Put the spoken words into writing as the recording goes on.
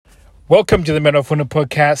Welcome to the Men of Honor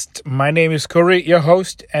podcast. My name is Corey, your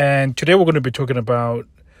host, and today we're going to be talking about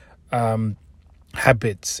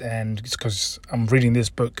habits. And it's because I'm reading this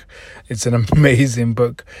book. It's an amazing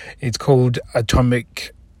book. It's called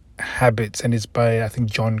Atomic Habits, and it's by, I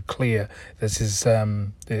think, John Clear. This is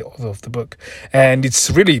the author of the book. And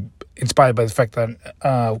it's really inspired by the fact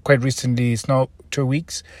that quite recently, it's now 2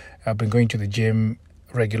 weeks, I've been going to the gym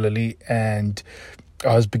regularly, and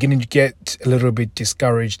I was beginning to get a little bit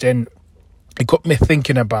discouraged, and it got me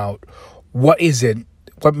thinking about what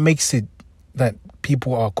makes it that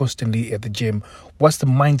people are constantly at the gym. What's the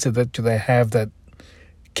mindset that do they have that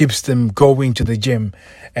keeps them going to the gym?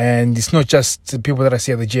 And it's not just the people that I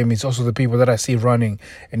see at the gym, it's also the people that I see running,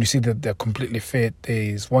 and you see that they're completely fit.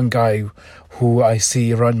 There's one guy who I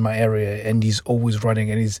see around my area, and he's always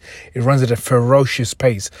running, and he runs at a ferocious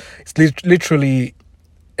pace. It's literally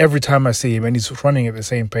every time I see him, and he's running at the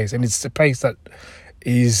same pace, and it's a pace that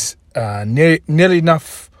is nearly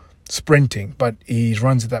enough sprinting, but he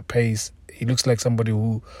runs at that pace. He looks like somebody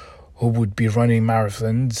who would be running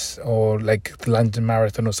marathons, or like the London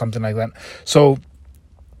Marathon or something like that. So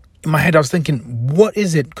in my head, I was thinking, what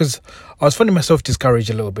is it? Because I was finding myself discouraged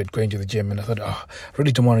a little bit going to the gym, and I thought, I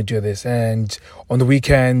really don't want to do this. And on the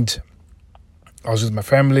weekend, I was with my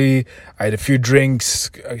family. I had a few drinks,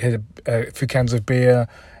 I had a few cans of beer,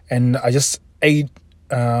 and I just ate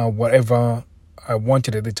whatever I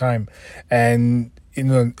wanted at the time. And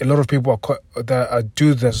a lot of people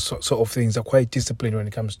do this sort of things, are quite disciplined when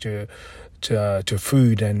it comes to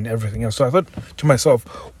food and everything else. So I thought to myself,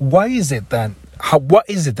 what is it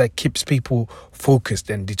that keeps people focused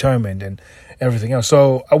and determined and everything else?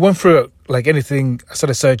 So I went through like anything. I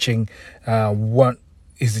started searching what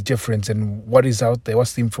is the difference and what is out there,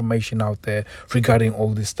 what's the information out there regarding all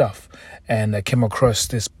this stuff. And I came across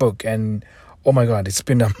this book, and oh my God, it's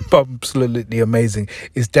been absolutely amazing.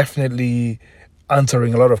 It's definitely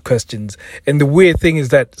answering a lot of questions. And the weird thing is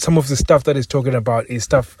that some of the stuff that it's talking about is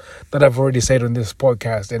stuff that I've already said on this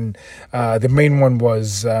podcast. And the main one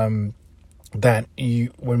was that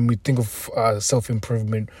when we think of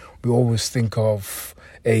self-improvement, we always think of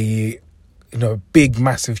a big,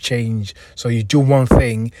 massive change. So you do one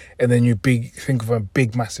thing and then you think of a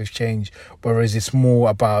big, massive change. Whereas it's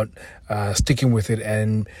more about sticking with it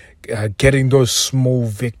and getting those small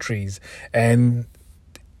victories. And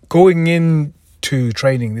going into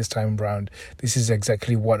training this time around, this is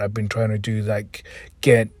exactly what I've been trying to do, like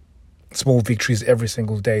get small victories every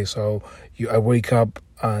single day. So I wake up,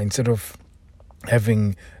 instead of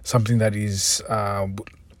having something that is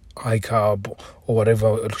high carb or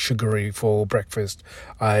whatever, sugary for breakfast,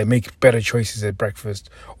 I make better choices at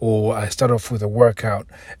breakfast, or I start off with a workout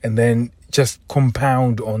and then just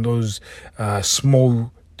compound on those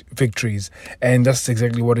small victories. And that's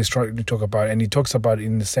exactly what he's trying to talk about. And he talks about it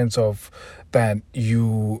in the sense of that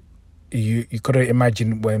you got to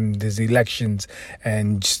imagine when there's elections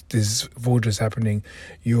and there's voters happening,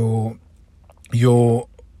 your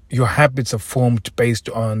habits are formed based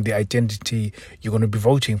on the identity you're going to be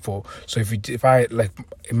voting for. So if I, like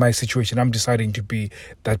in my situation, I'm deciding to be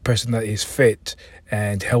that person that is fit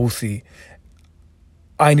and healthy,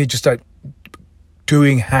 I need to start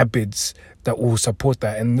doing habits that will support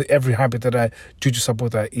that. And every habit that I do to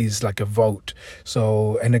support that is like a vote.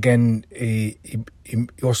 So, and again, he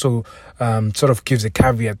also sort of gives a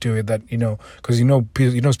caveat to it that,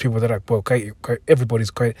 because people that are, everybody's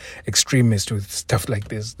quite extremist with stuff like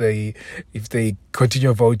this. If they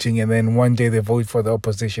continue voting and then one day they vote for the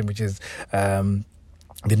opposition, which is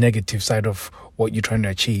the negative side of what you're trying to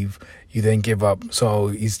achieve, you then give up. So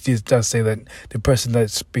it does say that the person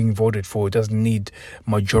that's being voted for doesn't need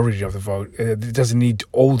majority of the vote. It doesn't need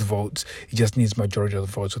all the votes. It just needs majority of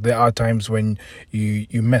the vote. So there are times when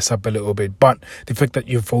you mess up a little bit, but the fact that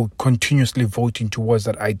you're continuously voting towards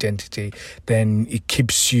that identity, then it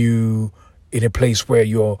keeps you in a place where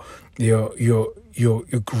you're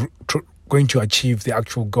going to achieve the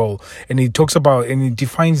actual goal. And he talks about, and he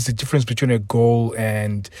defines the difference between a goal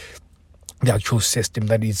and the actual system.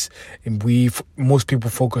 That is, most people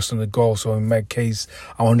focus on the goal. So in my case,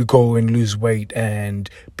 I want to go and lose weight and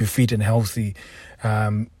be fit and healthy.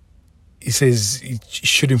 He says you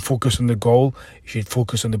shouldn't focus on the goal. You should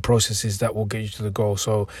focus on the processes that will get you to the goal.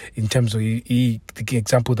 So in terms of the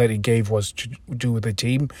example that he gave was to do with a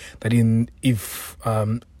team. That if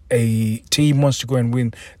a team wants to go and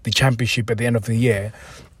win the championship at the end of the year,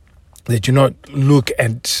 they do not look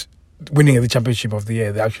at winning the championship of the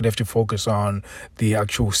year, they actually have to focus on the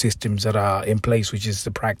actual systems that are in place, which is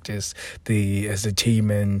the practice, as a team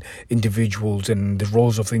and individuals and the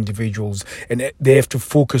roles of the individuals. And they have to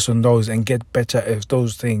focus on those and get better at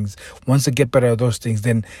those things. Once they get better at those things,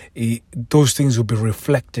 then those things will be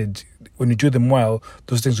reflected. When you do them well,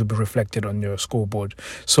 those things will be reflected on your scoreboard.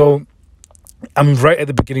 So I'm right at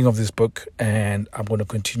the beginning of this book, and I'm going to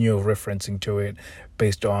continue referencing to it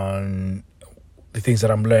based on the things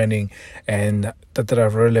that I'm learning and that are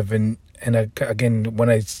relevant. And again, when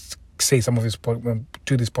I say some of this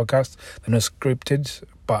do this podcast, they're not scripted,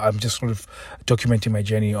 but I'm just sort of documenting my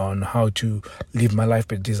journey on how to live my life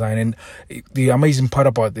by design. And the amazing part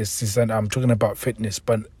about this is that I'm talking about fitness,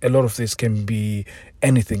 but a lot of this can be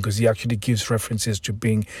anything, because he actually gives references to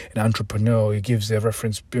being an entrepreneur. He gives a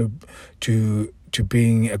reference to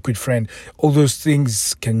being a good friend. All those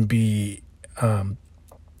things can be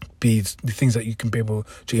the things that you can be able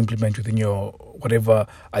to implement within your whatever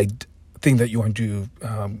thing that you want to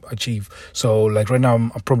achieve. So like right now,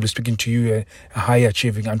 I'm probably speaking to you, a high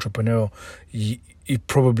achieving entrepreneur. You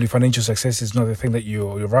probably financial success is not the thing that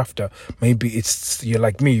you're after. Maybe you're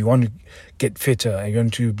like me, you want to get fitter and you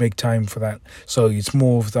want to make time for that. So it's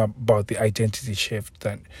more about the identity shift,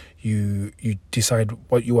 that you decide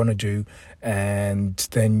what you want to do and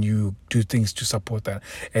then you do things to support that.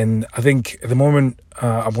 And I think at the moment,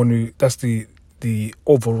 that's the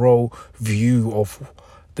overall view of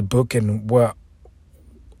the book, and where,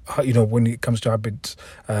 when it comes to habit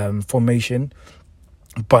formation.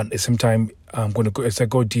 But at the same time, I'm going to go, as I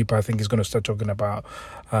go deeper, I think it's going to start talking about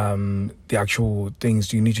the actual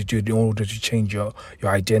things you need to do in order to change your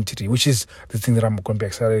identity, which is the thing that I'm going to be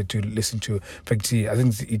excited to listen to. In fact, I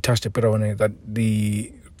think he touched a bit on it, that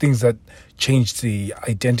the things that change the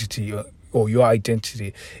identity or your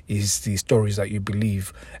identity is the stories that you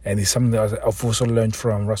believe. And it's something that I've also learned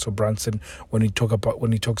from Russell Brunson when he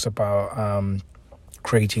talks about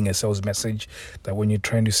creating a sales message, that when you're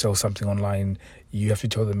trying to sell something online, you have to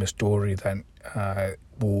tell them a story that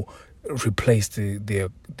will replace their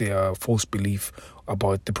false belief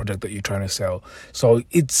about the product that you're trying to sell. So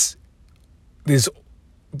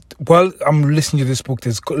while I'm listening to this book,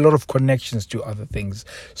 there's a lot of connections to other things.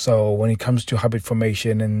 So when it comes to habit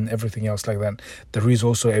formation and everything else like that, there is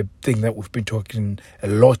also a thing that we've been talking a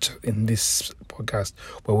lot in this podcast,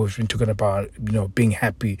 where we've been talking about, being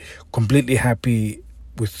happy, completely happy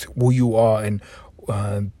with who you are, and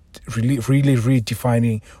really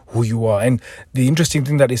redefining who you are. And the interesting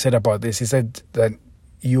thing that he said about this, he said that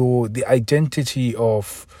the identity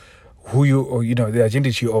of who you, or the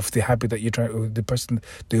identity of the habit that you're trying, or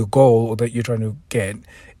the goal that you're trying to get,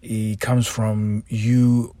 it comes from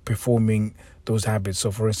you performing those habits.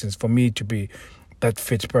 So for instance, for me to be that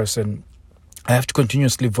fit person, I have to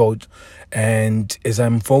continuously vote, and as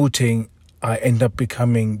I'm voting, I end up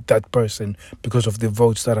becoming that person because of the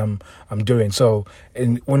votes that I'm doing. So,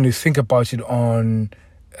 and when you think about it on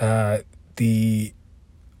the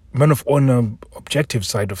Man of Honor objective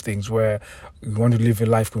side of things, where you want to live a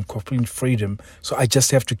life with complete freedom, so I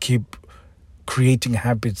just have to keep creating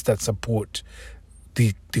habits that support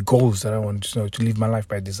the goals that I want to live my life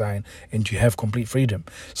by design and to have complete freedom.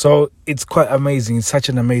 So it's quite amazing. It's such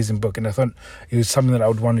an amazing book, and I thought it was something that I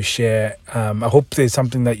would want to share. I hope there's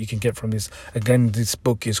something that you can get from this. Again, this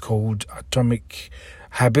book is called Atomic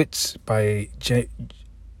Habits by I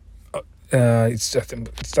think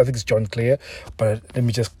it's John Clear, but let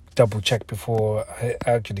me just double check before I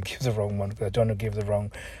actually give the wrong one, because I don't want to give the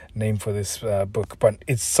wrong name for this book. But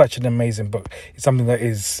it's such an amazing book. It's something that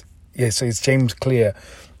is, so it's James Clear,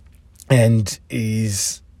 and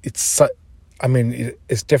it's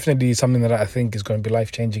definitely something that I think is going to be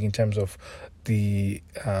life changing in terms of the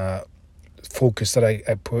focus that I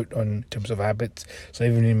put on in terms of habits. So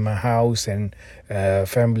even in my house and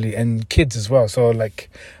family and kids as well. So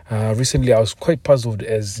recently I was quite puzzled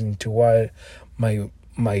as into why my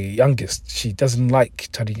youngest, she doesn't like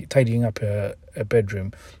tidying up her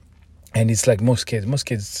bedroom. And it's like most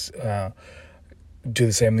kids do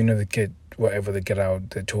the same. They get whatever, they get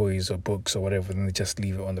out, their toys or books or whatever, and they just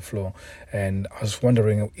leave it on the floor. And I was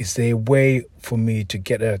wondering, is there a way for me to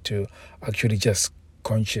get her to actually just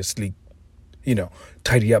consciously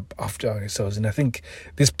tidy up after ourselves? And I think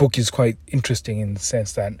this book is quite interesting in the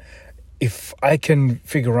sense that if I can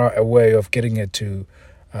figure out a way of getting her to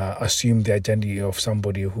assume the identity of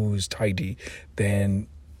somebody who's tidy, then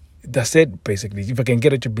that's it, basically. If I can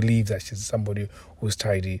get her to believe that she's somebody who's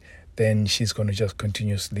tidy, then she's going to just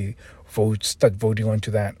continuously start voting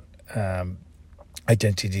onto that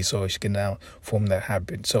identity, so she can now form that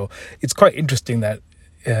habit. So it's quite interesting that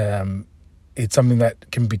it's something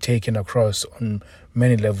that can be taken across on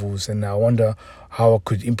many levels, and I wonder how I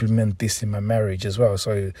could implement this in my marriage as well.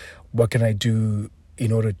 So what can I do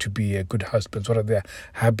in order to be a good husband? What are the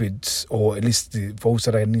habits, or at least the votes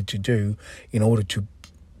that I need to do in order to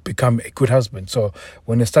become a good husband? So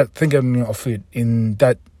when I start thinking of it in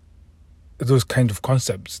those kind of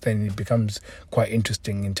concepts, then it becomes quite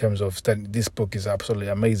interesting in terms of that this book is absolutely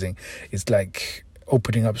amazing. It's like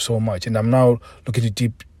opening up so much, and I'm now looking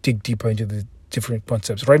to dig deeper into the different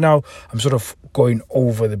concepts. Right now, I'm sort of going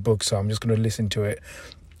over the book, so I'm just going to listen to it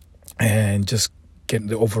and just get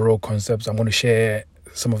the overall concepts. I'm going to share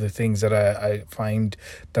some of the things that I find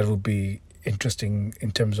that will be interesting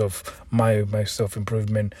in terms of my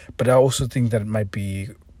self-improvement, but I also think that it might be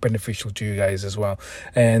beneficial to you guys as well.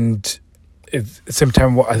 And at the same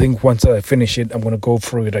time, I think once I finish it, I'm going to go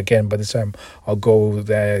through it again. By this time, I'll go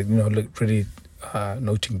there, really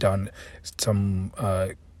noting down some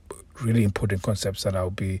really important concepts that I'll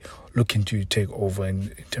be looking to take over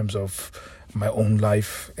in terms of my own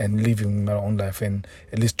life and living my own life, and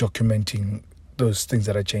at least documenting those things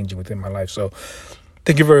that are changing within my life. So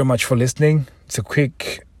thank you very much for listening. It's a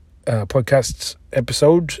quick podcast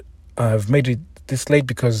episode. I've made it this late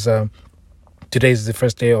because today is the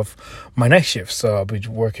first day of my night shift, so I'll be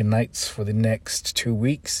working nights for the next 2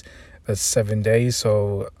 weeks. That's 7 days,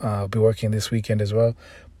 so I'll be working this weekend as well.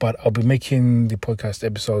 But I'll be making the podcast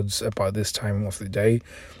episodes about this time of the day.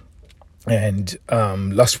 And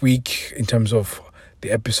last week, in terms of the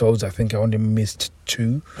episodes, I think I only missed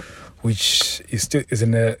 2, which is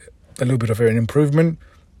in a little bit of an improvement,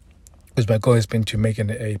 because my goal has been to make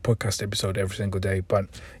a podcast episode every single day, but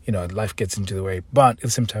life gets into the way. But at the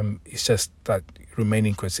same time, it's just that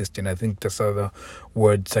remaining consistent. I think that's other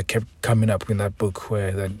words that kept coming up in that book,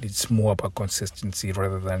 where that it's more about consistency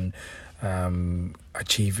rather than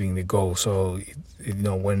achieving the goal. So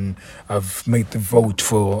when I've made the vote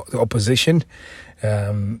for the opposition,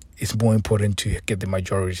 it's more important to get the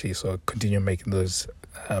majority. So continue making those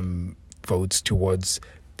votes towards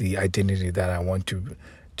the identity that I want to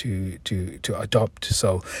adopt.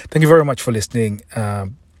 So thank you very much for listening.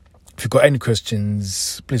 If you've got any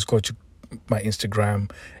questions, please go to my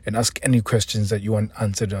Instagram and ask any questions that you want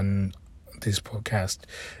answered on this podcast.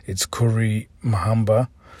 It's Kuri Mahamba,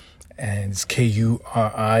 and it's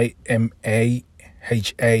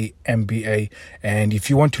KURIMAHAMBA. And if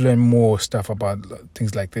you want to learn more stuff about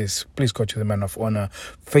things like this, please go to the Man of Honor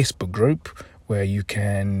Facebook group, where you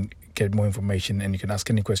can get more information and you can ask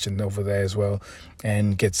any question over there as well,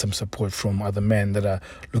 and get some support from other men that are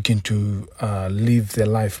looking to live their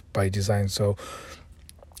life by design. So,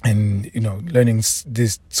 and learning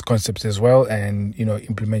these concepts as well, and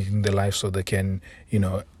implementing their life so they can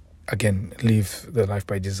again live their life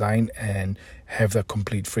by design and have that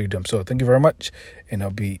complete freedom. So thank you very much, and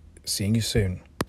I'll be seeing you soon.